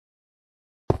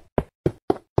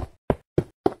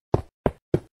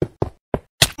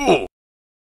Hallo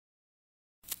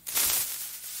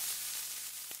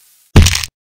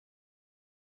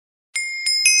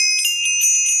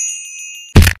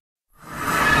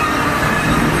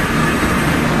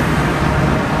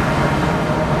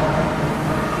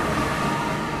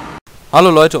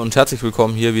Leute und herzlich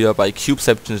willkommen hier wieder bei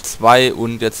CubeCeption2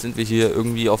 und jetzt sind wir hier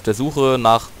irgendwie auf der Suche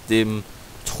nach dem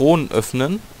Thron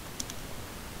öffnen.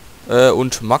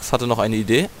 Und Max hatte noch eine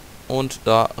Idee und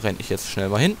da renne ich jetzt schnell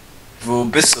mal hin. Wo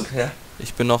bist du, Per?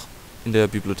 Ich bin noch in der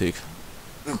Bibliothek.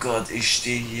 Oh Gott, ich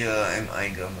stehe hier im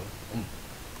Eingang.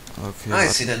 Okay. Ah,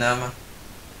 ist hier der Name.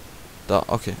 Da,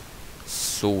 okay.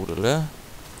 So, oder?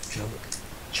 Jump,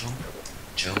 jump,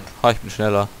 jump. Ha, ich bin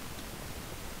schneller.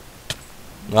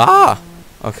 Ah!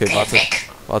 Okay, warte.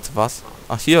 Warte, was?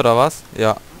 Ach, hier oder was?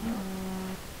 Ja.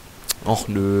 Och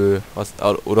nö. Was?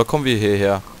 Oder kommen wir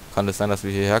hierher? Kann es sein, dass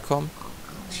wir hierher kommen?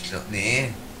 Ich glaube,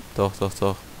 nee. Doch, doch,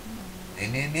 doch.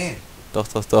 Nee. Doch,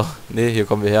 doch, doch. Nee, hier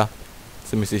kommen wir her.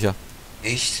 Ziemlich sicher.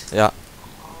 Nicht? Ja.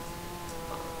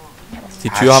 Die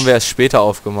Tür haben wir erst später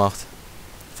aufgemacht.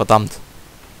 Verdammt.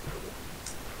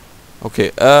 Okay,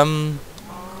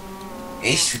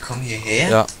 Echt? Wir kommen hierher?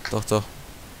 ja, doch, doch.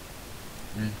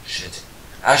 Shit.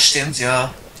 Ah, stimmt,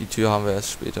 ja. Die Tür haben wir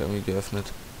erst später irgendwie geöffnet.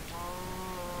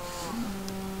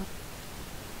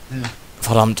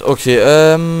 Verdammt,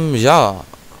 okay, ja.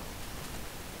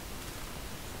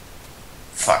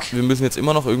 Fuck. Wir müssen jetzt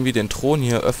immer noch irgendwie den Thron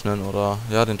hier öffnen, oder?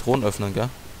 Ja, den Thron öffnen, gell?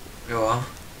 Ja.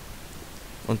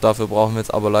 Und dafür brauchen wir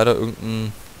jetzt aber leider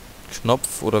irgendeinen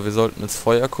Knopf, oder wir sollten ins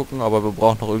Feuer gucken, aber wir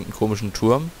brauchen noch irgendeinen komischen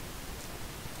Turm.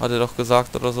 Hat er doch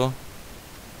gesagt, oder so?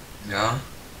 Ja.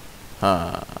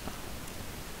 Ha.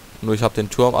 Nur ich habe den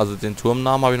Turm, also den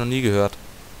Turmnamen habe ich noch nie gehört.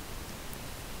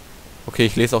 Okay,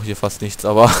 ich lese auch hier fast nichts,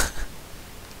 aber...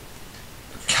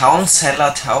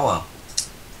 Counselor Tower.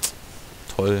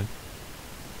 Toll.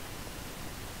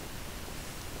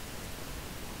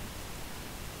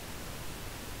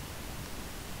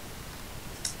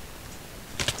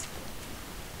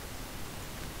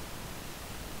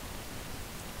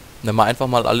 Wenn man einfach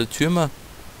mal alle Türme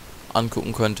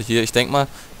angucken könnte hier. Ich denke mal,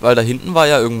 weil da hinten war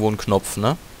ja irgendwo ein Knopf,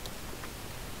 ne?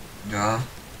 Ja.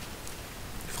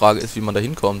 Die Frage ist, wie man da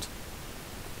hinkommt.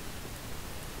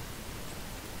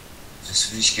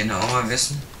 Das will ich genau mal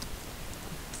wissen.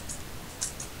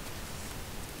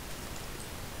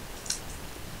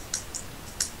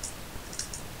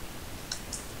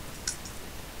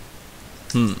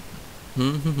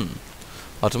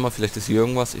 Warte mal, vielleicht ist hier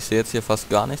irgendwas. Ich sehe jetzt hier fast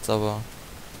gar nichts, aber...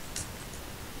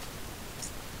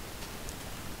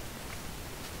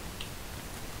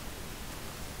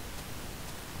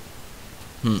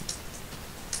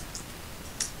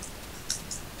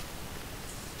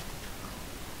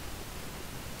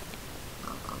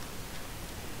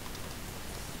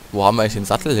 Wo haben wir eigentlich den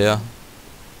Sattel her?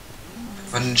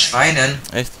 Von den Schweinen.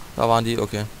 Echt? Da waren die?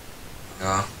 Okay.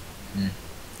 Ja.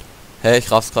 Hä,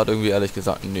 ich raff's gerade irgendwie ehrlich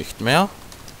gesagt nicht mehr.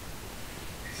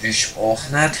 Ich auch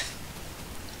nicht.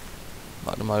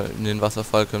 Warte mal, in den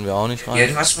Wasserfall können wir auch nicht rein.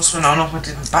 Irgendwas muss man auch noch mit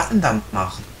dem Button-Dump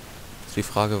machen. Ist die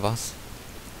Frage, was?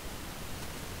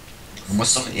 Du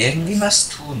musst doch irgendwie was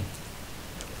tun.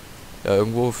 Ja,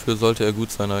 irgendwo für sollte er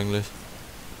gut sein eigentlich.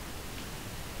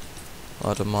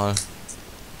 Warte mal.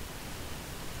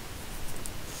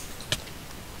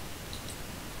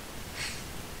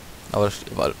 Aber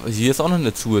hier ist auch noch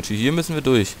eine Tour. Hier müssen wir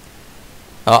durch.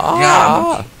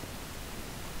 Ja.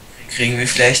 Kriegen wir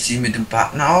vielleicht die mit dem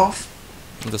Button auf?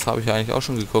 Und das habe ich ja eigentlich auch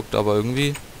schon geguckt, aber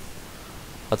irgendwie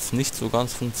hat es nicht so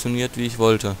ganz funktioniert, wie ich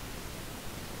wollte.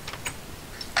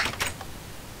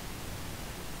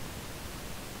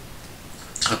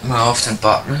 Drück mal auf den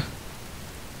Button.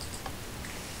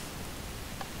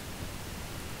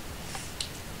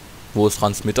 Wo ist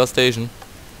Transmitter Station?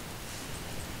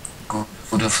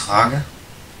 Gute Frage.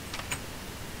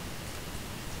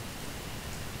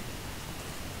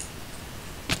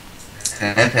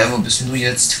 Per, wo bist du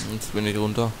jetzt? Jetzt bin ich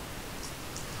runter.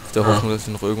 Auf der Hoffnung, dass ich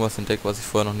noch irgendwas entdecke, was ich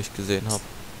vorher noch nicht gesehen habe.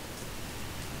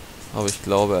 Aber ich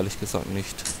glaube ehrlich gesagt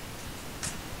nicht.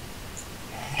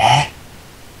 Hä?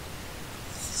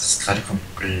 Das ist gerade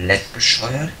komplett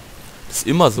bescheuert. Das ist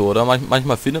immer so, oder?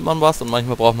 Manchmal findet man was und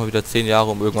manchmal braucht man wieder 10 Jahre,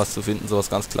 um irgendwas zu finden, sowas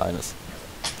ganz Kleines.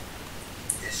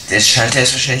 Der Schalter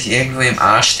ist wahrscheinlich irgendwo im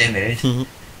Arsch der Welt.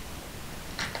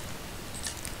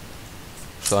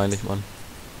 Wahrscheinlich, Mann.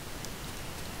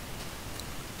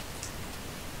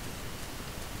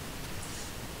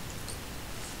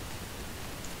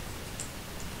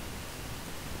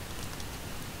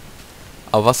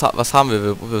 Aber was haben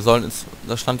wir? Wir sollen ins...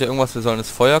 Da stand ja irgendwas, wir sollen ins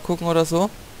Feuer gucken oder so?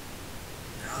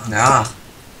 Ja.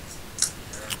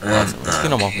 Also, ich geh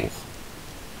nochmal hoch.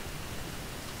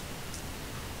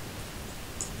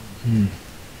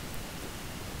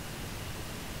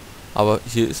 Aber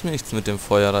hier ist nichts mit dem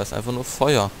Feuer, da ist einfach nur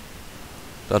Feuer.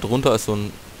 Da drunter ist so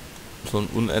ein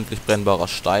unendlich brennbarer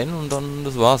Stein und dann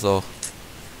das war's auch.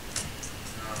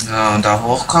 Ja, und da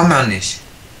hoch kann man nicht.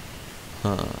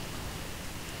 Hm.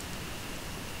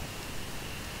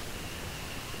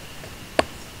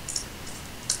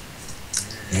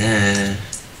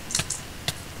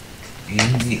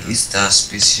 Irgendwie ist das ein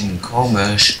bisschen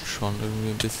komisch. Schon irgendwie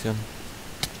ein bisschen.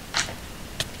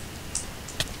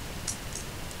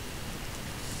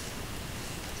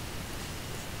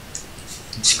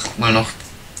 Ich guck mal noch,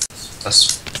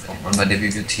 ob man bei der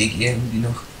Bibliothek irgendwie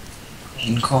noch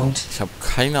hinkommt. Ich habe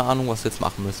keine Ahnung, was wir jetzt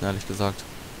machen müssen, ehrlich gesagt.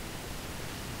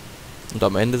 Und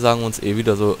am Ende sagen wir uns eh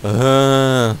wieder so,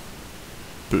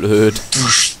 blöd.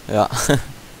 Ja.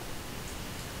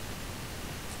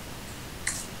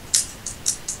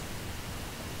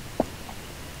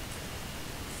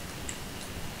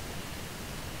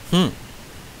 Hm.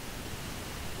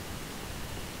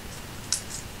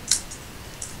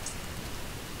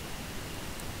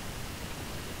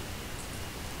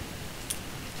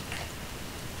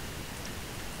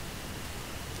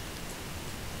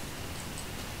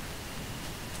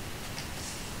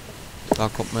 Da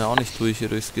kommt man ja auch nicht durch, hier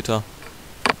durchs Gitter.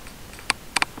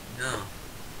 Ja.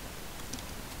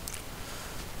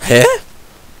 Hä?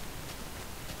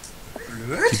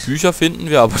 Blöd? Die Bücher finden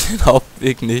wir, aber den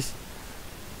Hauptweg nicht.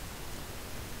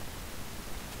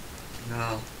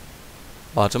 Ja.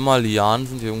 Warte mal, Lianen,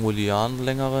 sind hier irgendwo Lianen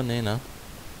längere? Nee, ne?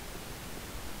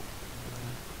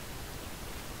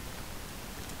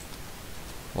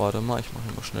 Warte mal, ich mache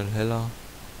hier mal schnell heller.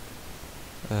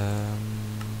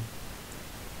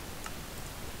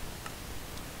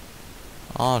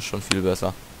 Schon viel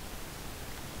besser.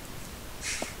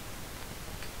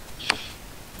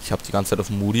 Ich habe die ganze Zeit auf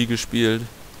Moody gespielt.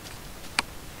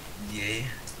 Yay.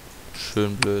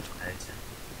 Schön blöd. Alter.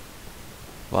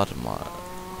 Warte mal.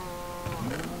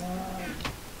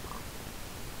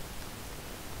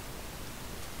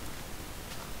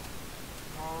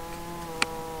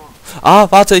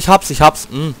 Warte, ich hab's. Ich hab's.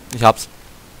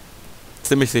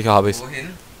 Ziemlich sicher habe ich's.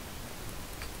 Wohin?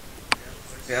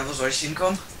 Ja, wo soll ich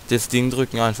hinkommen? Das Ding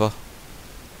drücken einfach.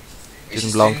 Diesen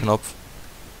Welches blauen Ding? Knopf.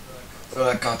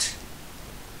 Oh Gott.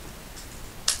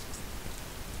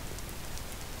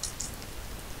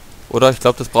 Oder ich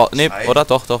glaube, das braucht. Nee, Zwei. oder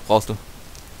doch, brauchst du.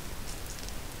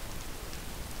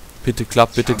 Bitte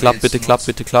klapp, bitte Ich klapp, habe bitte jetzt klapp, noch-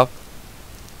 bitte klapp.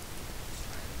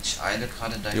 Ich eile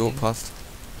gerade dahin. Jo, passt.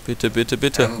 Bitte, bitte, Ja,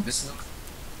 bitte. wo bist du?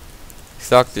 Ich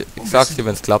sag dir, Wo bist du?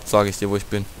 wenn es klappt, sage ich dir, wo ich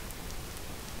bin.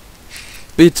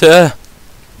 Bitte!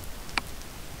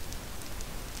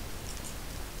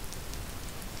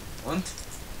 Und?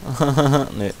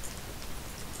 Nee.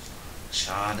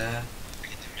 Schade.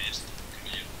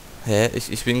 Hä?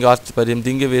 Ich bin gerade bei dem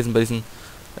Ding gewesen,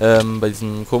 bei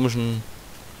diesem komischen...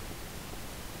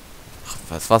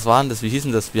 Ach, was war denn das? Wie hieß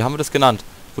denn das? Wie haben wir das genannt?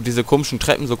 Wo diese komischen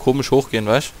Treppen so komisch hochgehen,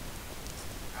 weißt?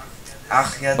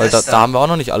 Ach ja, Weil das da haben wir auch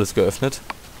noch nicht alles geöffnet.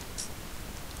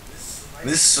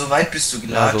 So weit bist du Ja,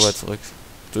 gelatscht. so weit zurück.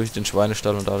 Durch den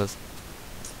Schweinestall und alles.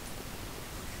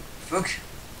 Guck.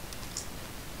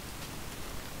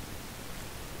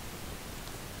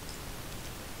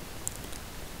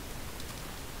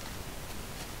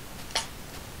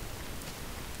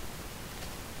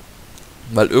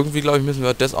 Weil irgendwie, glaube ich, müssen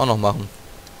wir das auch noch machen.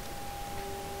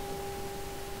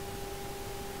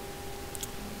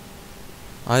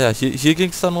 Ah ja, hier ging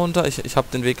es dann runter. Ich habe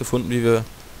den Weg gefunden, wie wir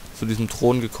zu diesem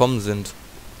Thron gekommen sind.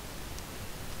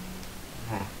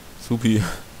 Supi.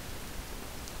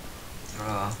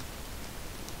 Ja.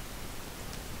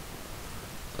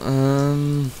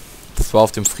 Das war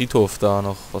auf dem Friedhof da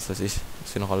noch, was weiß ich,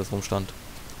 was hier noch alles rumstand.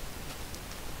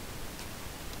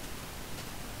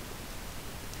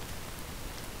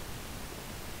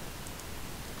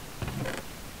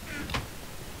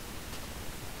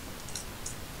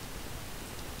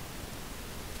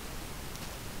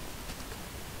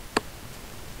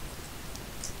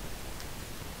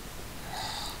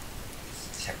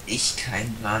 Ich habe echt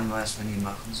keinen Plan, was man hier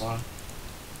machen soll.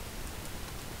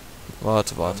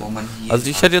 Warte. Wo man hier Also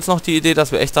ich hätte jetzt noch die Idee,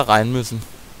 dass wir echt da rein müssen.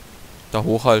 Da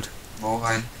hoch halt. Wo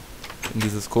rein? In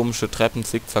dieses komische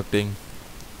Treppen-Zickzack-Ding.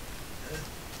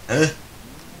 Hä?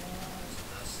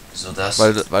 Wieso das?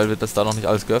 Weil wir das da noch nicht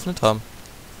alles geöffnet haben.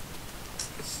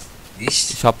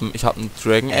 Nicht? Ich hab ein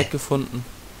Dragon Egg gefunden.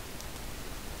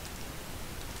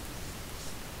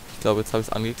 Ich glaube, jetzt habe ich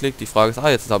es angeklickt. Die Frage ist,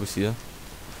 jetzt habe ich es hier.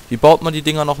 Wie baut man die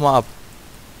Dinger nochmal ab?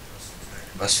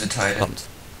 Was für Teile? Verdammt.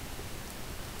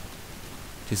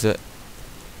 Diese...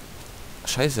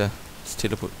 Scheiße. Das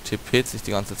teleportiert sich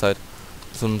die ganze Zeit.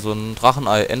 So ein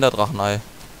Drachenei, Enderdrachenei.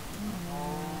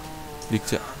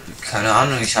 Liegt ja. Keine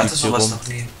Ahnung, ich hatte sowas rum. noch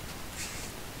nie.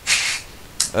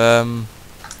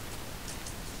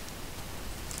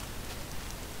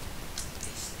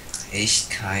 Echt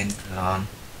kein Plan.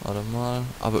 Warte mal.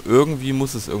 Aber irgendwie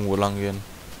muss es irgendwo lang gehen.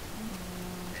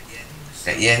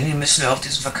 Ja, irgendwie müssen wir auch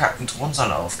diesen verkackten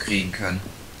Thronsaal aufkriegen können.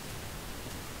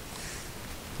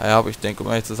 Naja, aber ich denke, um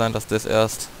ehrlich zu sein, dass das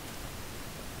erst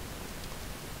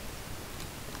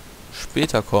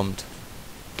später kommt.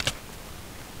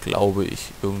 Glaube ich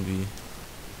irgendwie.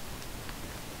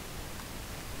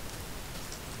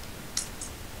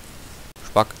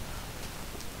 Spack.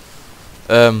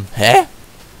 Hä?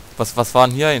 Was war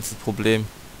denn hier jetzt das Problem?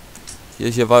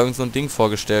 Hier war irgend so ein Ding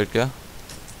vorgestellt, gell?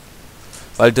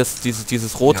 Weil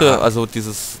dieses rote, Ja. also das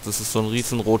ist so ein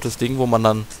riesenrotes Ding, wo man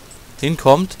dann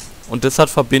hinkommt und das hat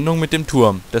Verbindung mit dem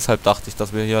Turm. Deshalb dachte ich,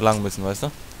 dass wir hier lang müssen, weißt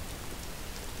du?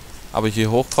 Aber hier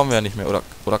hoch kommen wir ja nicht mehr.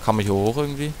 Oder kann man hier hoch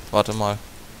irgendwie? Warte mal.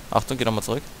 Achtung, geh nochmal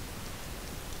zurück.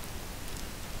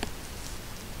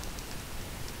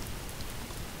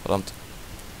 Verdammt.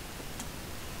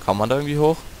 Kann man da irgendwie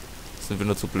hoch? Sind wir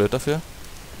nur zu blöd dafür?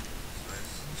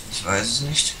 Ich weiß es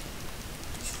nicht.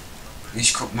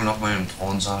 Ich guck mal noch mal im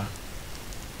Thronsaal.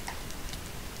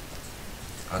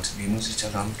 Warte, wie muss ich da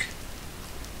lang?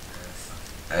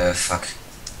 Fuck.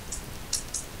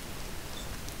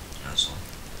 Also.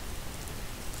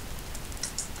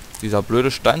 Dieser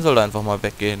blöde Stein soll da einfach mal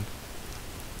weggehen.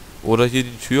 Oder hier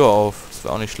die Tür auf. Das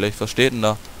wäre auch nicht schlecht. Was steht denn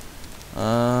da?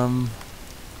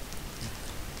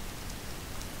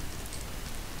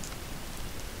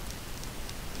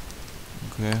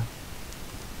 Okay.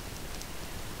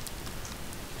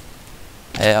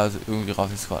 Also irgendwie raff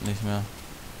ich es gerade nicht mehr.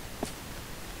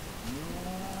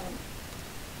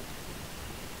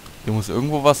 Hier muss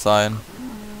irgendwo was sein.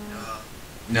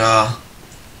 Ja.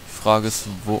 Die Frage ist,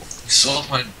 wo... So,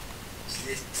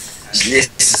 ich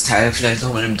lese das Teil vielleicht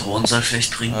noch mal im Thronsaal,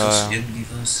 vielleicht bringt das irgendwie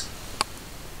was.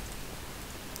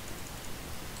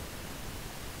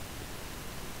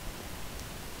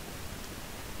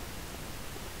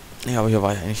 Ja, aber hier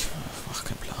war ja eigentlich... Ach,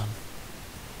 kein Plan.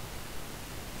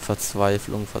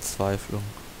 Verzweiflung.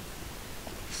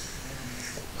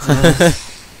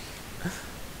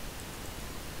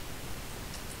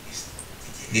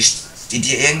 Steht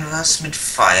dir irgendwas mit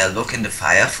Fire? Look in the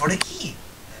fire for the key.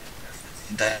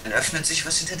 Und dann öffnet sich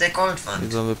was hinter der Goldwand.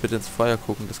 Wie sollen wir bitte ins Feuer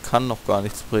gucken? Das kann noch gar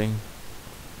nichts bringen.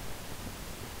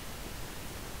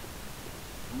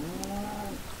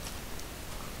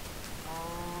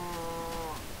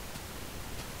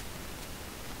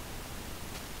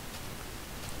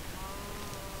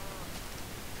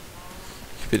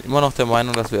 Ich bin immer noch der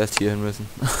Meinung, dass wir erst hier hin müssen.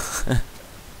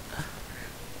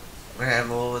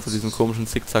 Zu diesem komischen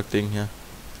Zickzack-Ding hier.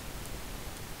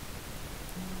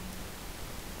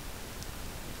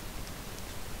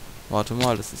 Warte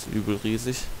mal, das ist übel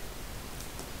riesig.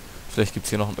 Vielleicht gibt es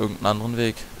hier noch irgendeinen anderen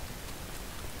Weg.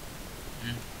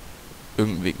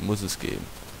 Irgendeinen Weg muss es geben.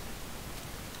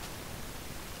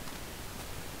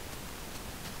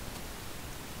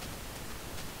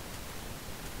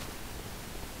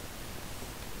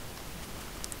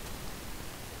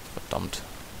 Verdammt.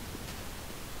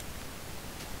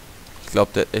 Ich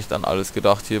glaube, der hat echt an alles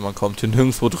gedacht hier. Man kommt hier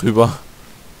nirgendwo drüber.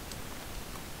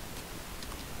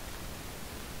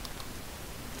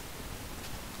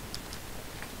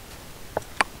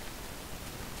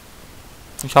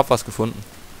 Ich habe was gefunden.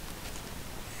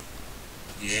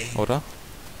 Oder?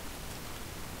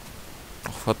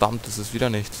 Ach verdammt, das ist wieder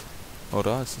nichts.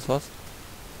 Oder? Ist das was?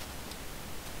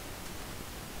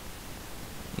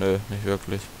 Nö, nicht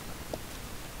wirklich.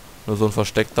 Nur so ein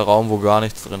versteckter Raum, wo gar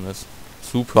nichts drin ist.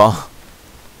 Super.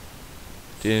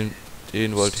 Den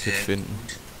wollte ich jetzt finden.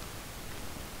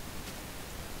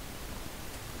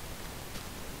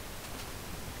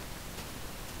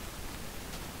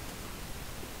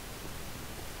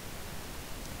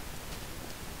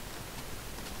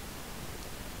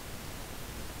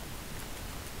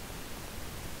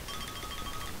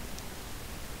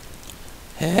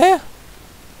 Hä?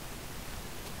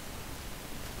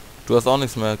 Du hast auch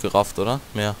nichts mehr gerafft, oder?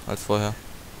 Mehr als vorher.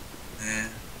 Nee.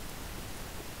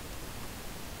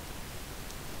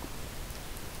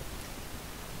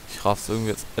 Ich raff's irgendwie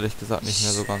jetzt ehrlich gesagt nicht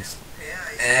mehr so ganz.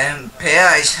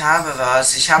 Per, ich habe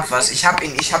was. Ich hab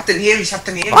den Hebel, ich hab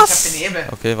den Hebel.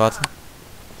 Okay, warte.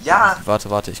 Ja.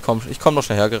 Warte, ich komm noch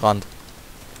schnell hergerannt.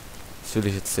 Das will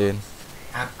ich jetzt sehen.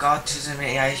 Ja Gott, die sind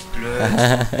mir echt blöd.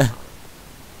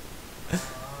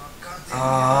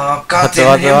 Oh Gott,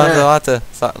 Warte.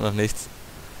 Sag noch nichts.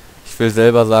 Ich will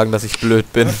selber sagen, dass ich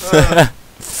blöd bin.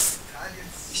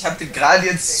 Ich habe den gerade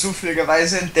jetzt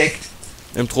zufälligerweise entdeckt.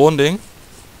 Im Thronding?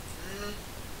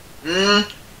 Hm.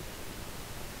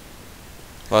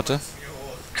 Warte.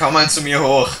 Komm mal zu mir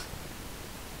hoch.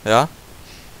 Ja?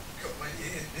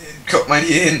 Guck mal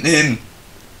hier hinten hin.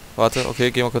 Warte,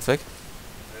 okay, geh mal kurz weg.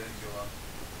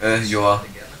 Ja.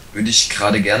 Würde ich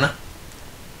gerade gerne.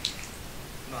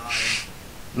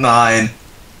 Nein.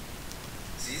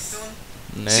 Siehst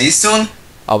du? Nee. Siehst du?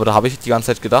 Aber da habe ich die ganze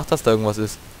Zeit gedacht, dass da irgendwas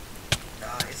ist. Da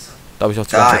ist er. Da habe ich auch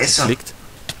die Da ganze ist Zeit er. geklickt.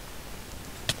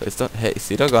 Da ist er. Hä, ich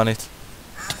sehe da gar nichts.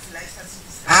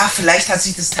 Vielleicht hat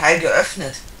sich das Teil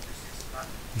geöffnet.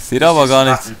 Ich sehe da aber gar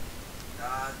nichts. Da,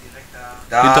 direkt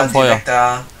da. Hinterm Feuer. Direkt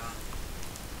da.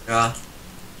 Ja.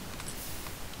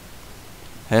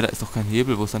 Hä, da ist doch kein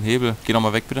Hebel. Wo ist dein Hebel? Geh noch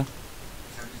mal weg, bitte.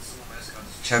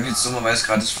 Ich habe jetzt dummerweise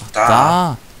gerade das da.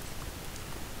 Da!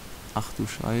 Ach du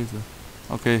Scheiße.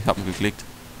 Okay, ich habe ihn geklickt.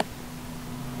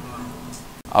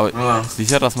 Aber Ja.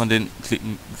 sicher, dass man den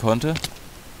klicken konnte?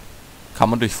 Kann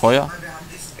man durch Feuer?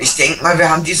 Ich denke mal, wir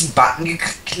haben diesen Button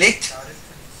geklickt.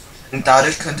 Und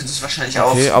dadurch könnte das wahrscheinlich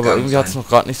auch. Okay, aber irgendwie hat es noch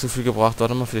gerade nicht so viel gebracht.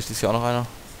 Warte mal, vielleicht ist hier auch noch einer.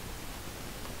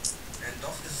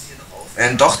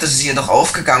 Doch, das ist hier noch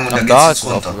aufgegangen und Ach, dann da geht's ist jetzt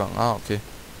es runter. aufgegangen. Ah, okay.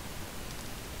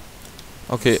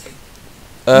 Okay.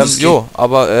 Muss Jo,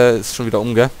 aber ist schon wieder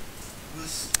um, gell?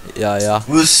 Ja, ja.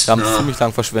 Wir haben Ja. ziemlich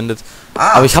lang verschwendet.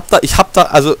 Ah, Aber ich hab da,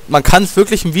 also man kann es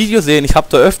wirklich im Video sehen. Ich habe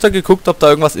da öfter geguckt, ob da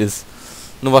irgendwas ist.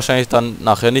 Nur wahrscheinlich dann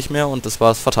nachher nicht mehr und das war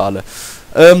das Fatale.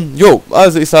 Jo,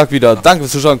 also ich sag wieder, danke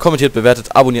fürs Zuschauen, kommentiert,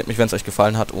 bewertet, abonniert mich, wenn es euch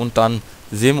gefallen hat und dann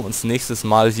sehen wir uns nächstes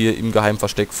Mal hier im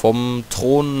Geheimversteck vom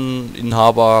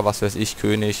Throninhaber, was weiß ich,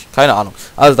 König, keine Ahnung.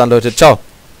 Also dann Leute, ciao.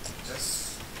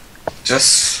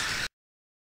 Tschüss.